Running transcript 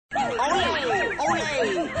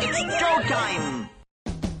It's showtime!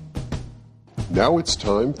 Now it's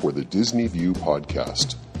time for the Disney View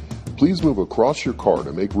podcast. Please move across your car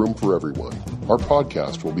to make room for everyone. Our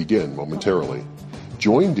podcast will begin momentarily.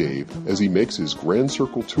 Join Dave as he makes his Grand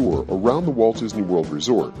Circle tour around the Walt Disney World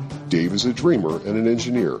Resort. Dave is a dreamer and an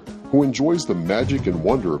engineer who enjoys the magic and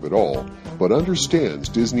wonder of it all, but understands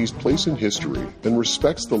Disney's place in history and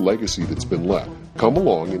respects the legacy that's been left. Come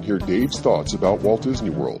along and hear Dave's thoughts about Walt Disney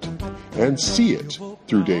World and see it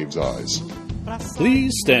through Dave's eyes.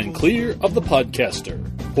 Please stand clear of the podcaster.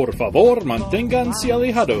 Por favor, manténganse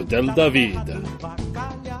alejado del David.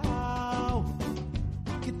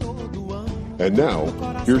 And now,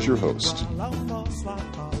 here's your host.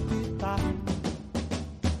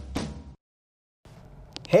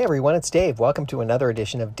 Hey everyone, it's Dave. Welcome to another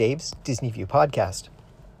edition of Dave's Disney View podcast.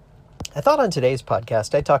 I thought on today's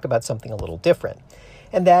podcast I'd talk about something a little different,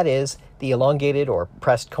 and that is the elongated or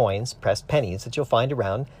pressed coins, pressed pennies that you'll find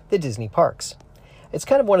around the Disney parks. It's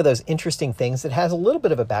kind of one of those interesting things that has a little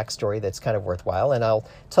bit of a backstory that's kind of worthwhile, and I'll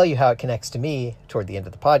tell you how it connects to me toward the end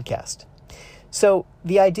of the podcast. So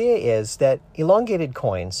the idea is that elongated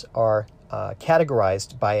coins are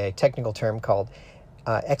categorized by a technical term called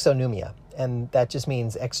exonumia, and that just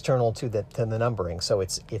means external to the numbering. So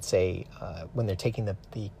it's when they're taking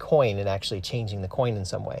the coin and actually changing the coin in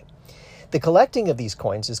some way. The collecting of these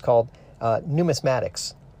coins is called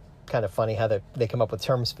numismatics. Kind of funny how they come up with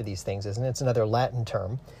terms for these things, isn't it? It's another Latin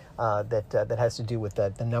term that has to do with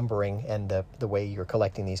the numbering and the way you're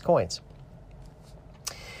collecting these coins.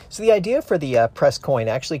 So the idea for the pressed coin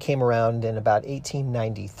actually came around in about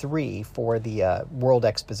 1893 for the World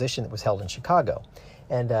Exposition that was held in Chicago.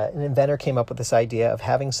 And an inventor came up with this idea of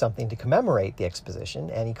having something to commemorate the exposition,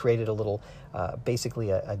 and he created a little, basically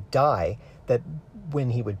a die that when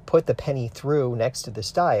he would put the penny through next to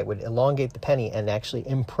this die, it would elongate the penny and actually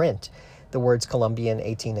imprint the words Columbian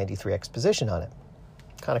 1893 Exposition on it.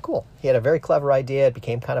 Kind of cool. He had a very clever idea. It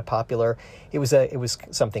became kind of popular. It was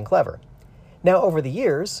something clever. Now, over the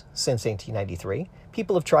years, since 1893,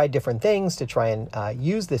 people have tried different things to try and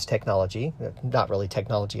use this technology, not really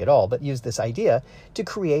technology at all, but use this idea to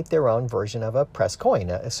create their own version of a pressed coin,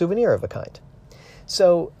 a souvenir of a kind.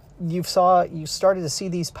 So you started to see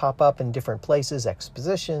these pop up in different places,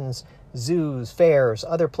 expositions, zoos, fairs,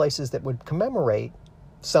 other places that would commemorate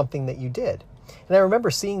something that you did. And I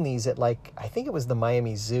remember seeing these at I think it was the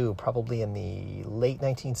Miami Zoo, probably in the late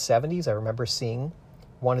 1970s. I remember seeing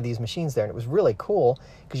one of these machines there, and it was really cool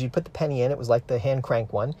because you'd put the penny in. It was like the hand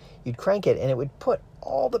crank one. You'd crank it and it would put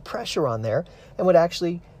all the pressure on there and would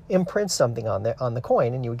actually imprint something on the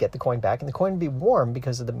coin, and you would get the coin back, and the coin would be warm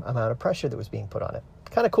because of the amount of pressure that was being put on it.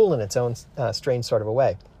 Kind of cool in its own strange sort of a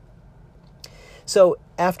way. So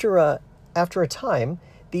after a time,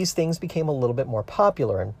 these things became a little bit more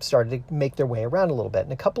popular and started to make their way around a little bit,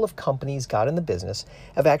 and a couple of companies got in the business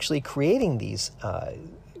of actually creating these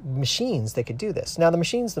machines that could do this. Now, the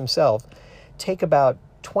machines themselves take about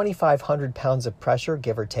 2,500 pounds of pressure,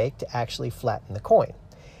 give or take, to actually flatten the coin.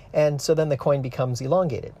 And so then the coin becomes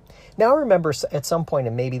elongated. Now, I remember at some point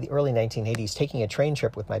in maybe the early 1980s taking a train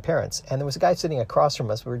trip with my parents, and there was a guy sitting across from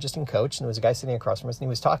us. We were just in coach, and there was a guy sitting across from us, and he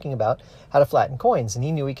was talking about how to flatten coins, and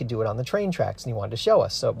he knew he could do it on the train tracks, and he wanted to show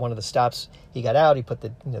us. So at one of the stops, he got out, he put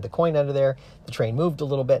the coin under there, the train moved a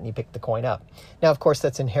little bit, and he picked the coin up. Now, of course,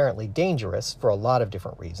 that's inherently dangerous for a lot of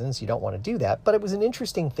different reasons. You don't want to do that, but it was an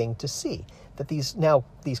interesting thing to see, that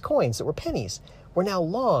these coins that were pennies were now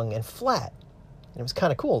long and flat. And it was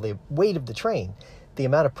kind of cool. The weight of the train, the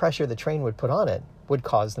amount of pressure the train would put on it, would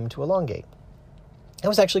cause them to elongate. That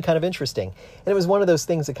was actually kind of interesting. And it was one of those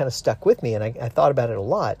things that kind of stuck with me, and I thought about it a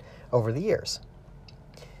lot over the years.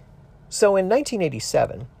 So in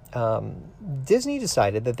 1987, Disney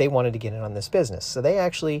decided that they wanted to get in on this business. So they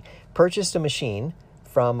actually purchased a machine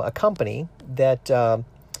from a company that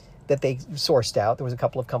they sourced out. There was a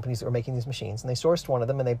couple of companies that were making these machines, and they sourced one of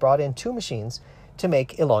them, and they brought in two machines to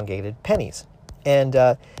make elongated pennies. And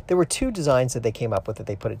there were two designs that they came up with that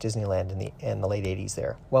they put at Disneyland in the late 80s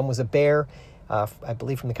there. One was a bear, I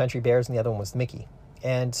believe from the Country Bears, and the other one was Mickey.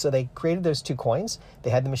 And so they created those two coins. They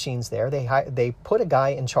had the machines there. They put a guy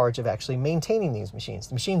in charge of actually maintaining these machines.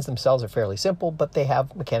 The machines themselves are fairly simple, but they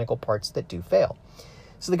have mechanical parts that do fail.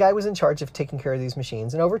 So the guy was in charge of taking care of these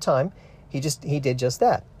machines, and over time, he did just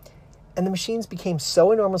that. And the machines became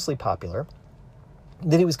so enormously popular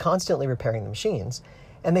that he was constantly repairing the machines,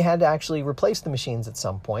 and they had to actually replace the machines at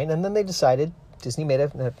some point. And then they decided, Disney made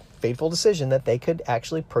a fateful decision that they could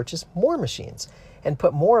actually purchase more machines. and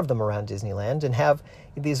put more of them around Disneyland and have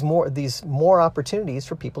these more opportunities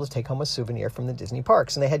for people to take home a souvenir from the Disney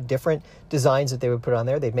parks. And they had different designs that they would put on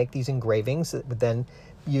there. They'd make these engravings that would then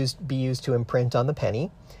be used to imprint on the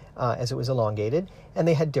penny as it was elongated. And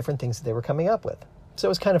they had different things that they were coming up with. So it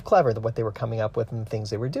was kind of clever what they were coming up with and the things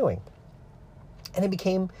they were doing. And it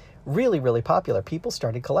became really, really popular. People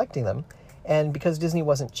started collecting them. And because Disney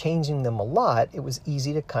wasn't changing them a lot, it was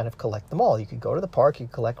easy to kind of collect them all. You could go to the park, you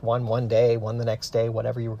could collect one day, one the next day,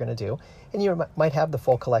 whatever you were going to do. And you might have the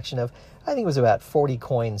full collection of, I think it was about 40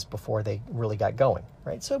 coins before they really got going,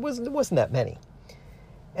 right? So it wasn't that many.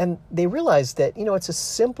 And they realized that, it's a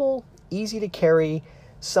simple, easy to carry,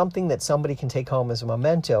 something that somebody can take home as a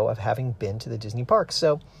memento of having been to the Disney parks.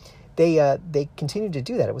 So they continued to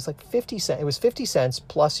do that. It was like 50 cents. It was 50 cents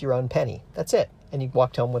plus your own penny. That's it. And you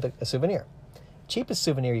walked home with a souvenir. Cheapest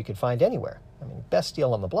souvenir you could find anywhere. I mean, best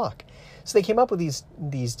deal on the block. So they came up with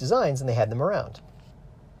these designs and they had them around.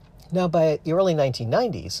 Now, by the early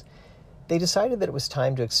 1990s, they decided that it was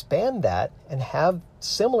time to expand that and have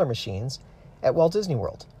similar machines at Walt Disney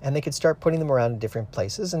World. And they could start putting them around in different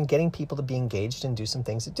places and getting people to be engaged and do some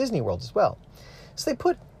things at Disney World as well. So they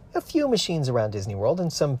put a few machines around Disney World in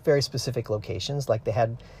some very specific locations, like they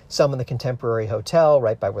had some in the Contemporary Hotel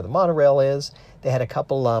right by where the monorail is. They had a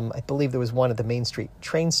couple, I believe there was one at the Main Street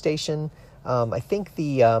train station. There was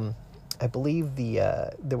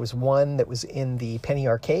one that was in the Penny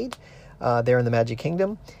Arcade there in the Magic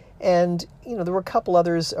Kingdom. And, there were a couple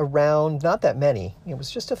others around, not that many. It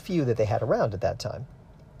was just a few that they had around at that time.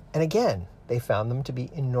 And again, they found them to be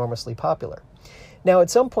enormously popular. Now,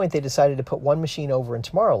 at some point, they decided to put one machine over in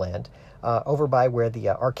Tomorrowland, over by where the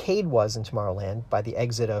arcade was in Tomorrowland, by the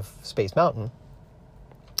exit of Space Mountain.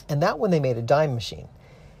 And that one they made a dime machine.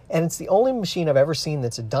 And it's the only machine I've ever seen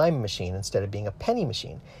that's a dime machine instead of being a penny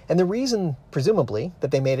machine. And the reason, presumably,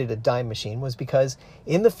 that they made it a dime machine was because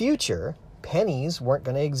in the future, pennies weren't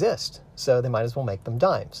going to exist. So they might as well make them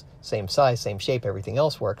dimes. Same size, same shape, everything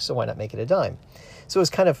else works, so why not make it a dime? So it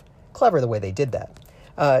was kind of clever the way they did that.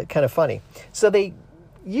 Kind of funny. So they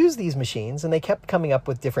used these machines and they kept coming up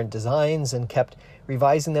with different designs and kept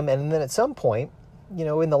revising them. And then at some point,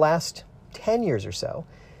 in the last 10 years or so,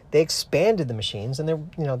 they expanded the machines and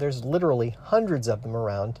there's literally hundreds of them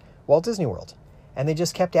around Walt Disney World. And they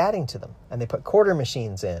just kept adding to them. And they put quarter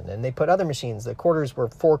machines in and they put other machines. The quarters were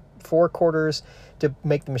four quarters to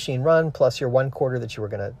make the machine run, plus your 1 quarter that you were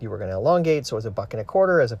gonna elongate. So it was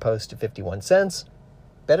 $1.25 as opposed to 51 cents.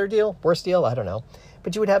 Better deal? Worse deal? I don't know.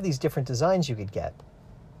 But you would have these different designs you could get.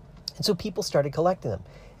 And so people started collecting them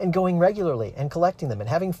and going regularly and collecting them and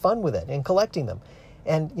having fun with it and collecting them.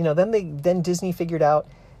 And, then Disney figured out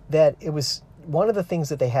that it was one of the things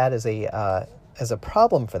that they had as a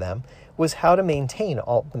problem for them was how to maintain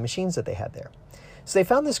all the machines that they had there. So they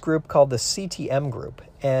found this group called the CTM group.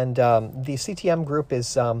 And the CTM group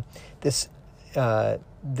is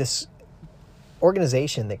this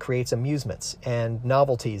organization that creates amusements and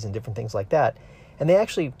novelties and different things like that. And they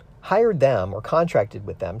actually hired them or contracted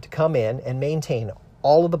with them to come in and maintain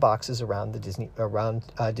all of the boxes around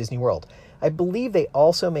Disney World. I believe they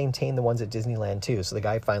also maintain the ones at Disneyland too. So the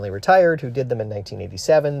guy finally retired who did them in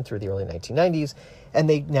 1987 through the early 1990s, and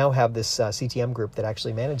they now have this CTM group that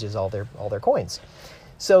actually manages all their coins.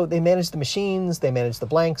 So they manage the machines, they manage the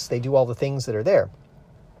blanks, they do all the things that are there.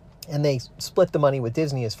 And they split the money with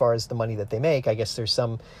Disney as far as the money that they make. I guess there's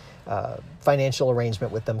some financial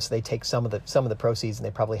arrangement with them, so they take some of the proceeds and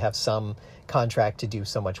they probably have some contract to do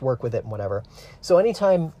so much work with it and whatever. So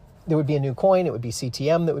anytime there would be a new coin, it would be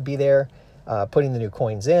CTM that would be there putting the new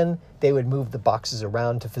coins in. They would move the boxes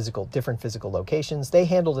around to different physical locations. They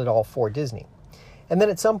handled it all for Disney. And then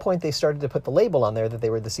at some point they started to put the label on there that they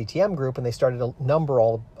were the CTM group, and they started to number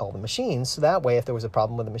all the machines. So that way, if there was a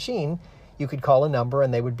problem with a machine, you could call a number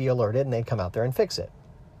and they would be alerted and they'd come out there and fix it.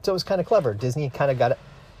 So it was kind of clever. Disney kind of got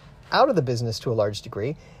out of the business to a large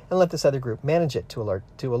degree and let this other group manage it to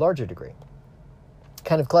a larger degree.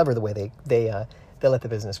 Kind of clever the way they let the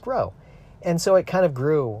business grow. And so it kind of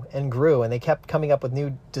grew and grew, and they kept coming up with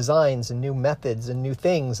new designs and new methods and new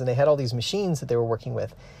things, and they had all these machines that they were working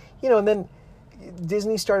with. And then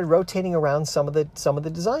Disney started rotating around some of the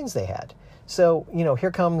designs they had. So,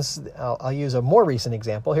 here comes, I'll use a more recent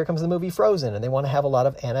example. Here comes the movie Frozen, and they want to have a lot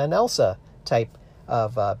of Anna and Elsa type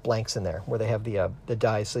of blanks in there where they have the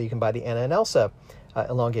dies so you can buy the Anna and Elsa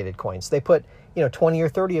elongated coins. They put, 20 or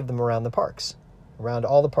 30 of them around the parks, around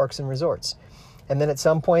all the parks and resorts. And then at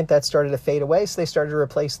some point that started to fade away, so they started to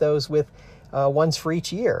replace those with ones for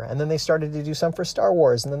each year. And then they started to do some for Star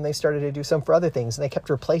Wars, and then they started to do some for other things. And they kept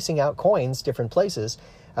replacing out coins different places.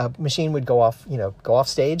 Machine would go off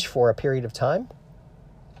stage for a period of time,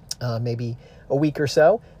 maybe a week or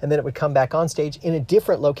so, and then it would come back on stage in a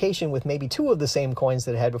different location with maybe 2 of the same coins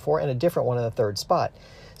that it had before and a different one in the 3rd spot.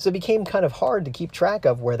 So it became kind of hard to keep track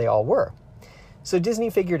of where they all were. So Disney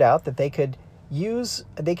figured out that they could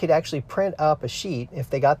actually print up a sheet. If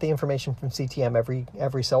they got the information from CTM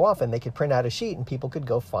every so often, they could print out a sheet and people could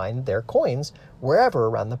go find their coins wherever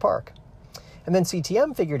around the park. And then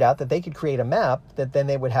CTM figured out that they could create a map that then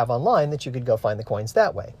they would have online that you could go find the coins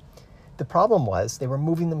that way. The problem was they were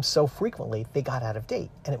moving them so frequently they got out of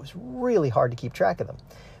date, and it was really hard to keep track of them.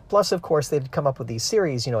 Plus, of course, they'd come up with these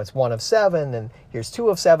series, it's 1 of 7, and here's 2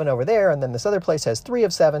 of 7 over there, and then this other place has 3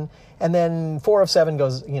 of 7, and then 4 of 7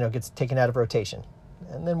 goes, gets taken out of rotation.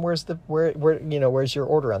 And then where's your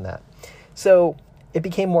order on that? So it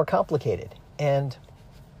became more complicated. And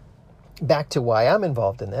back to why I'm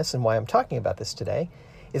involved in this and why I'm talking about this today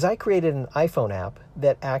is I created an iPhone app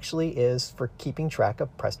that actually is for keeping track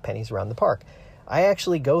of pressed pennies around the park. I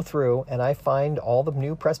actually go through and I find all the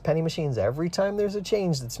new pressed penny machines every time there's a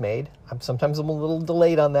change that's made. Sometimes I'm a little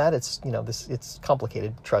delayed on that. It's it's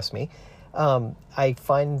complicated, trust me. I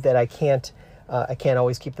find that I can't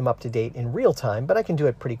always keep them up to date in real time, but I can do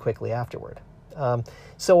it pretty quickly afterward.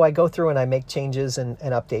 So I go through and I make changes and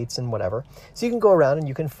updates and whatever. So you can go around and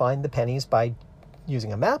you can find the pennies by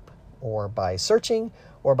using a map or by searching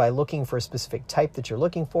or by looking for a specific type that you're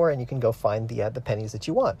looking for, and you can go find the pennies that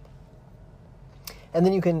you want. And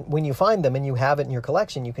then you can, when you find them and you have it in your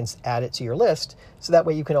collection, you can add it to your list. So that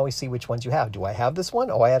way you can always see which ones you have. Do I have this one?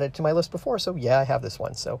 Oh, I added it to my list before. So yeah, I have this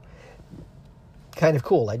one. So kind of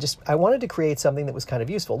cool. I wanted to create something that was kind of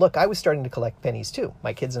useful. Look, I was starting to collect pennies too,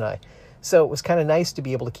 my kids and I. So it was kind of nice to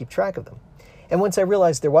be able to keep track of them. And once I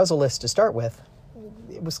realized there was a list to start with,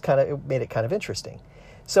 it made it kind of interesting.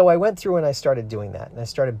 So I went through and I started doing that, and I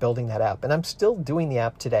started building that app. And I'm still doing the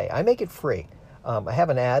app today. I make it free. I have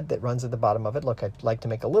an ad that runs at the bottom of it. Look, I'd like to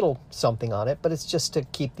make a little something on it, but it's just to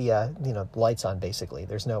keep the lights on, basically.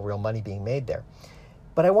 There's no real money being made there.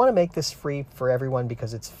 But I want to make this free for everyone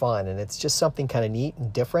because it's fun, and it's just something kind of neat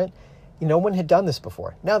and different. No one had done this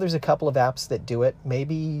before. Now there's a couple of apps that do it,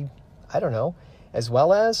 maybe, I don't know, as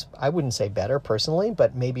well as, I wouldn't say better personally,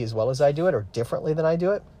 but maybe as well as I do it or differently than I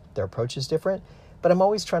do it. Their approach is different. But I'm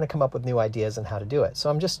always trying to come up with new ideas on how to do it. So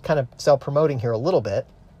I'm just kind of self-promoting here a little bit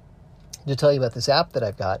to tell you about this app that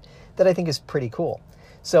I've got that I think is pretty cool.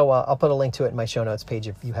 So I'll put a link to it in my show notes page.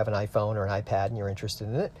 If you have an iPhone or an iPad and you're interested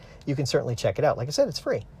in it, you can certainly check it out. Like I said, it's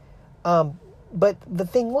free. But the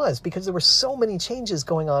thing was, because there were so many changes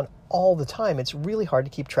going on all the time, it's really hard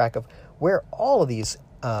to keep track of where all of these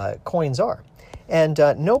coins are. And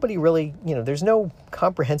nobody really, there's no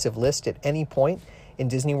comprehensive list at any point in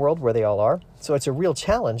Disney World where they all are. So it's a real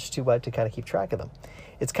challenge to kind of keep track of them.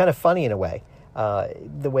 It's kind of funny in a way.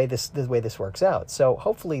 The way this works out. So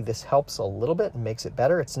hopefully this helps a little bit and makes it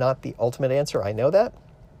better. It's not the ultimate answer. I know that.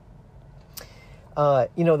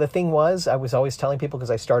 The thing was, I was always telling people, because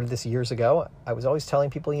I started this years ago, I was always telling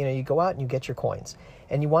people, you go out and you get your coins,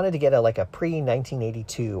 and you wanted to get a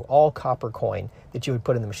pre-1982 all copper coin that you would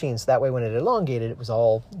put in the machine. So that way when it elongated, it was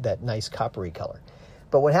all that nice coppery color.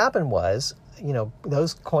 But what happened was,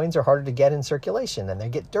 those coins are harder to get in circulation, and they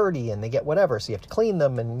get dirty and they get whatever. So you have to clean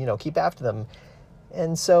them and, keep after them.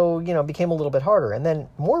 And so, it became a little bit harder. And then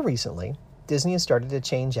more recently, Disney has started to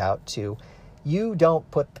change out to, you don't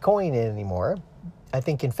put the coin in anymore. I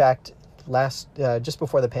think, in fact, just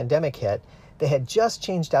before the pandemic hit, they had just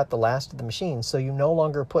changed out the last of the machines. So you no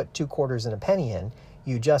longer put 2 quarters and a penny in.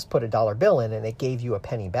 You just put a $1 bill in, and it gave you a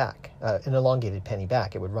penny back, an elongated penny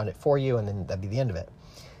back. It would run it for you, and then that'd be the end of it.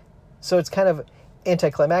 So it's kind of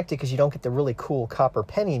anticlimactic because you don't get the really cool copper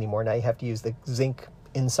penny anymore. Now you have to use the zinc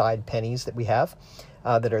inside pennies that we have,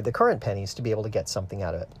 that are the current pennies, to be able to get something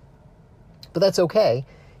out of it. But that's okay.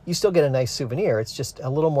 You still get a nice souvenir. It's just a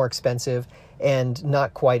little more expensive and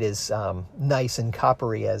not quite as nice and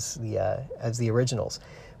coppery as the originals.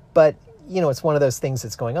 But it's one of those things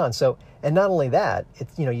that's going on. So, and not only that,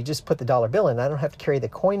 it's, you just put the $1 bill in. I don't have to carry the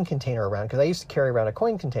coin container around, because I used to carry around a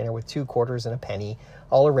coin container with 2 quarters and a penny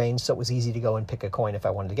all arranged, so it was easy to go and pick a coin if I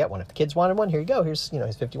wanted to get one. If the kids wanted one, here you go. Here's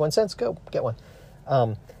 51 cents. Go get one.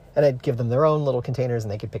 And I'd give them their own little containers,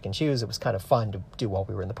 and they could pick and choose. It was kind of fun to do while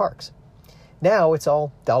we were in the parks. Now it's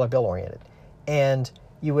all $1 bill oriented. And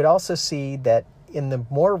you would also see that in the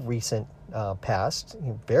more recent past,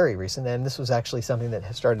 very recent, and this was actually something that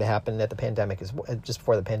has started to happen at the pandemic, just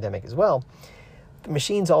before the pandemic as well, the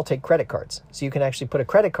machines all take credit cards. So you can actually put a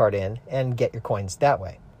credit card in and get your coins that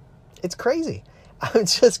way. It's crazy.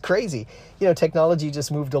 It's just crazy. Technology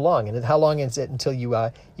just moved along. And how long is it until you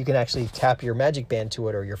can actually tap your Magic Band to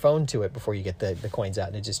it or your phone to it before you get the coins out,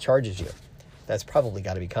 and it just charges you? That's probably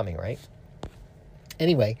got to be coming, right?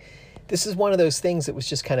 Anyway, this is one of those things that was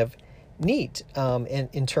just kind of neat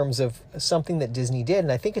in terms of something that Disney did.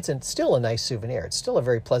 And I think it's still a nice souvenir. It's still a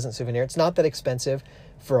very pleasant souvenir. It's not that expensive.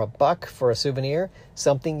 For $1 for a souvenir,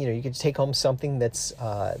 something, you could take home something that's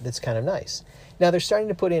kind of nice. Now they're starting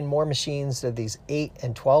to put in more machines of these 8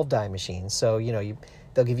 and 12 die machines. So,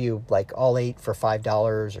 they'll give you like all 8 for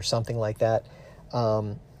 $5 or something like that.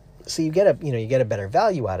 So you get a better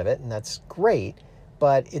value out of it, and that's great.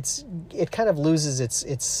 But it kind of loses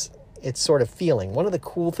its sort of feeling. One of the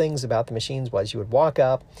cool things about the machines was you would walk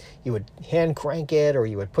up, you would hand crank it, or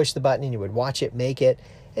you would push the button and you would watch it make it.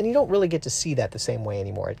 And you don't really get to see that the same way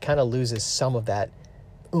anymore. It kind of loses some of that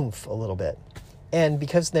oomph a little bit. And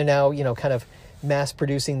because they're now, kind of mass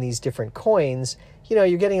producing these different coins,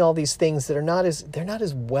 you're getting all these things that they're not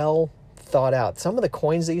as well thought out. Some of the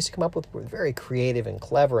coins they used to come up with were very creative and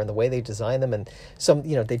clever in the way they designed them. And some,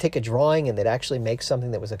 they take a drawing and they'd actually make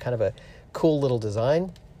something that was a kind of a cool little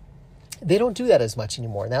design. They don't do that as much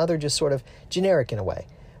anymore. Now they're just sort of generic in a way,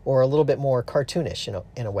 or a little bit more cartoonish,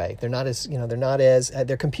 in a way. They're not as,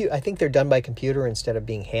 I think they're done by computer instead of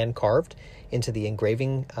being hand carved into the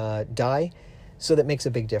engraving die. So that makes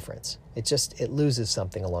a big difference. It loses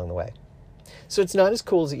something along the way. So it's not as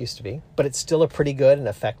cool as it used to be, but it's still a pretty good and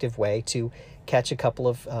effective way to catch a couple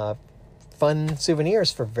of fun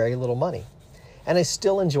souvenirs for very little money. And I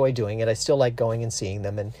still enjoy doing it. I still like going and seeing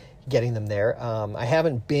them and getting them there. I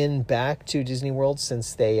haven't been back to Disney World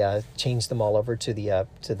since they changed them all over to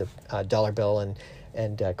the dollar bill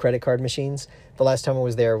and credit card machines. The last time I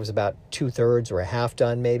was there, it was about 2/3 or a half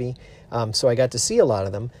done, maybe. So I got to see a lot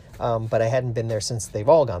of them, but I hadn't been there since they've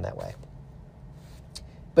all gone that way.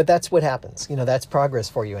 But that's what happens. That's progress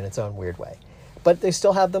for you in its own weird way. But they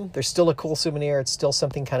still have them. They're still a cool souvenir. It's still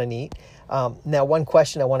something kind of neat. Now, one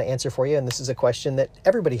question I want to answer for you, and this is a question that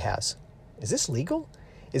everybody has. Is this legal?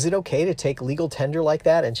 Is it okay to take legal tender like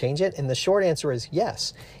that and change it? And the short answer is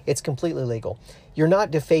yes, it's completely legal. You're not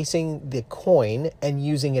defacing the coin and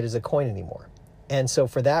using it as a coin anymore. And so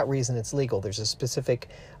for that reason, it's legal. There's a specific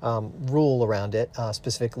rule around it, a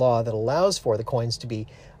specific law that allows for the coins to be,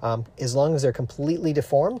 as long as they're completely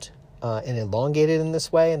deformed and elongated in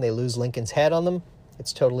this way and they lose Lincoln's head on them,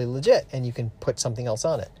 it's totally legit and you can put something else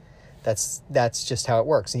on it. That's just how it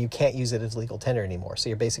works. And you can't use it as legal tender anymore. So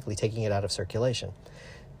you're basically taking it out of circulation.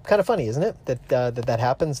 Kind of funny, isn't it, that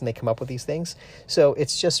happens and they come up with these things? So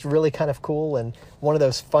it's just really kind of cool and one of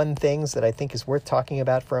those fun things that I think is worth talking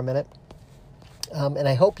about for a minute. And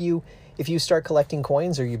I hope if you start collecting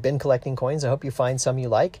coins or you've been collecting coins, I hope you find some you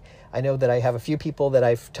like. I know that I have a few people that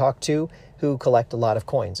I've talked to who collect a lot of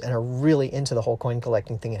coins and are really into the whole coin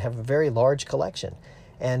collecting thing and have a very large collection.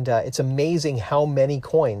 And it's amazing how many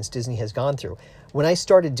coins Disney has gone through. When I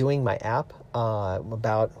started doing my app I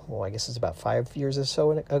guess it's about 5 years or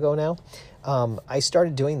so ago now, I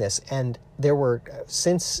started doing this, and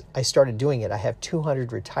since I started doing it, I have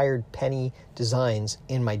 200 retired penny designs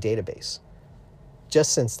in my database,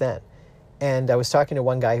 just since then. And I was talking to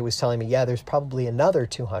one guy who was telling me, yeah, there's probably another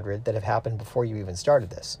 200 that have happened before you even started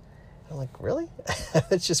this. I'm like, really?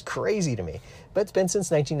 That's just crazy to me. But it's been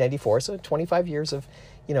since 1994, so 25 years of,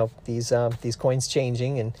 these coins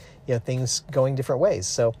changing and, things going different ways.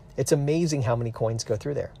 So it's amazing how many coins go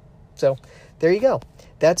through there. So there you go.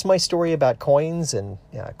 That's my story about coins and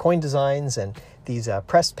coin designs and these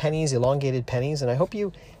pressed pennies, elongated pennies. And I hope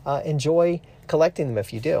you enjoy collecting them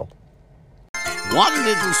if you do. One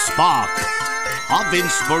little spark of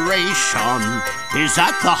inspiration is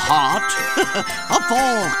at the heart of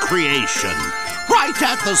all creation, right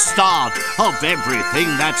at the start of everything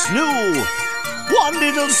that's new. One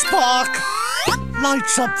little spark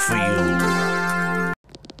lights up for you.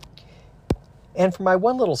 And for my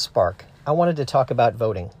one little spark, I wanted to talk about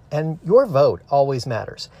voting. And your vote always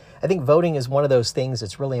matters. I think voting is one of those things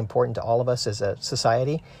that's really important to all of us as a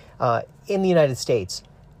society. In the United States,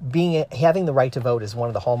 having the right to vote is one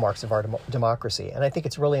of the hallmarks of our democracy. And I think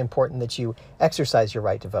it's really important that you exercise your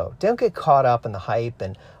right to vote. Don't get caught up in the hype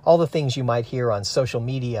and all the things you might hear on social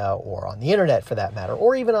media or on the internet for that matter,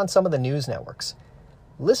 or even on some of the news networks.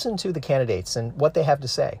 Listen to the candidates and what they have to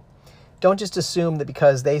say. Don't just assume that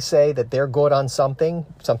because they say that they're good on something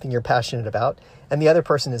you're passionate about, and the other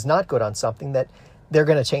person is not good on something, that they're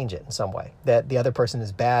going to change it in some way, that the other person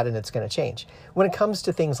is bad and it's going to change. When it comes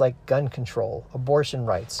to things like gun control, abortion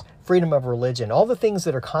rights, freedom of religion, all the things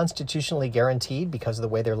that are constitutionally guaranteed because of the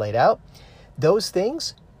way they're laid out, those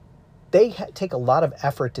things, they take a lot of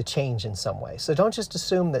effort to change in some way. So don't just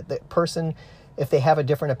assume that the person, if they have a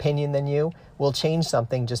different opinion than you, will change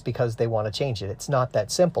something just because they want to change it. It's not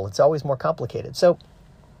that simple. It's always more complicated. So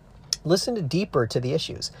Listen deeper to the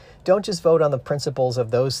issues. Don't just vote on the principles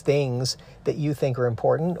of those things that you think are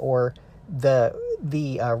important, or the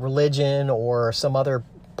religion or some other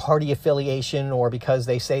party affiliation, or because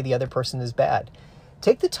they say the other person is bad.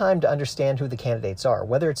 Take the time to understand who the candidates are,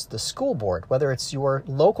 whether it's the school board, whether it's your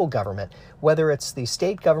local government, whether it's the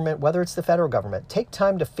state government, whether it's the federal government. Take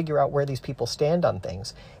time to figure out where these people stand on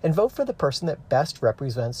things and vote for the person that best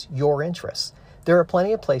represents your interests. There are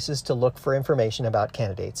plenty of places to look for information about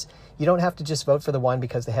candidates. You don't have to just vote for the one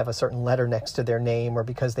because they have a certain letter next to their name or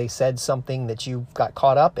because they said something that you got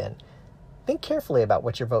caught up in. Think carefully about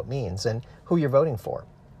what your vote means and who you're voting for.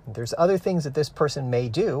 There's other things that this person may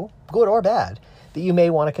do, good or bad, that you may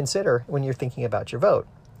want to consider when you're thinking about your vote.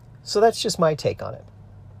 So that's just my take on it.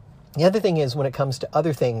 The other thing is, when it comes to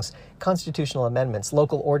other things, constitutional amendments,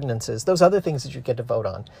 local ordinances, those other things that you get to vote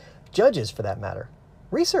on, judges for that matter,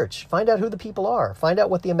 research, find out who the people are, find out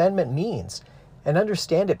what the amendment means, and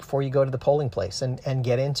understand it before you go to the polling place and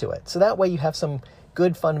get into it. So that way you have some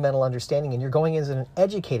good fundamental understanding and you're going as an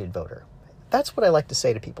educated voter. That's what I like to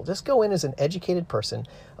say to people. Just go in as an educated person,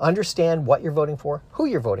 understand what you're voting for, who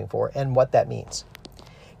you're voting for, and what that means.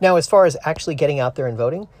 Now, as far as actually getting out there and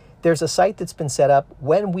voting, there's a site that's been set up,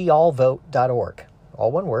 whenweallvote.org.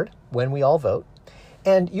 All one word, whenweallvote.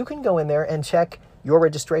 And you can go in there and check your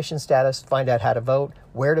registration status, find out how to vote,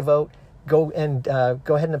 where to vote, go ahead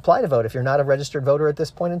and apply to vote. If you're not a registered voter at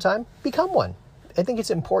this point in time, become one. I think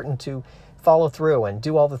it's important to follow through and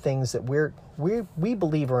do all the things that we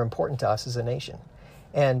believe are important to us as a nation,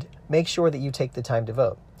 and make sure that you take the time to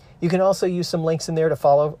vote. You can also use some links in there to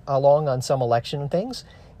follow along on some election things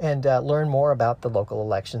and learn more about the local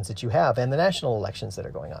elections that you have and the national elections that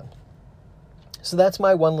are going on. So that's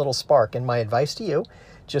my one little spark, and my advice to you: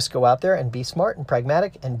 just go out there and be smart and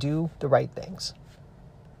pragmatic and do the right things.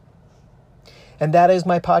 And that is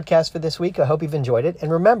my podcast for this week. I hope you've enjoyed it.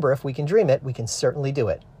 And remember, if we can dream it, we can certainly do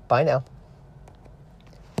it. Bye now.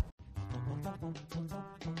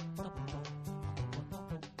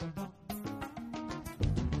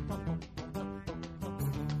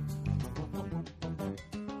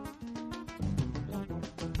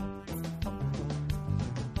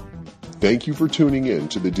 Thank you for tuning in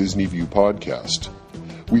to the Disney View podcast.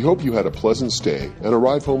 We hope you had a pleasant stay and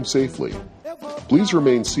arrive home safely. Please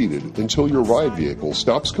remain seated until your ride vehicle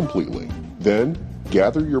stops completely. Then,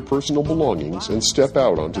 gather your personal belongings and step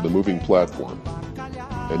out onto the moving platform.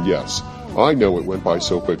 And yes, I know it went by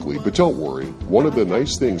so quickly, but don't worry. One of the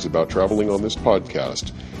nice things about traveling on this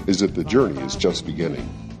podcast is that the journey is just beginning.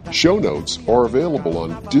 Show notes are available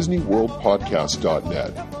on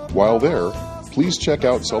DisneyWorldPodcast.net. While there, please check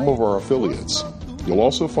out some of our affiliates. You'll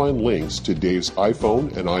also find links to Dave's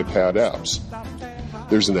iPhone and iPad apps.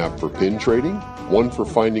 There's an app for pin trading, one for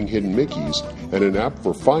finding hidden Mickeys, and an app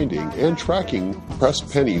for finding and tracking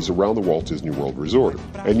pressed pennies around the Walt Disney World Resort.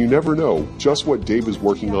 And you never know just what Dave is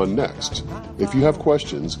working on next. If you have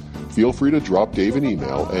questions, feel free to drop Dave an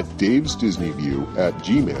email at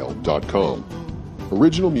davesdisneyview@gmail.com.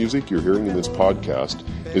 Original music you're hearing in this podcast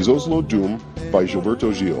is Oslo Doom by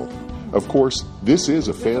Gilberto Gil. Of course, this is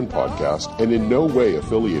a fan podcast and in no way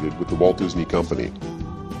affiliated with the Walt Disney Company.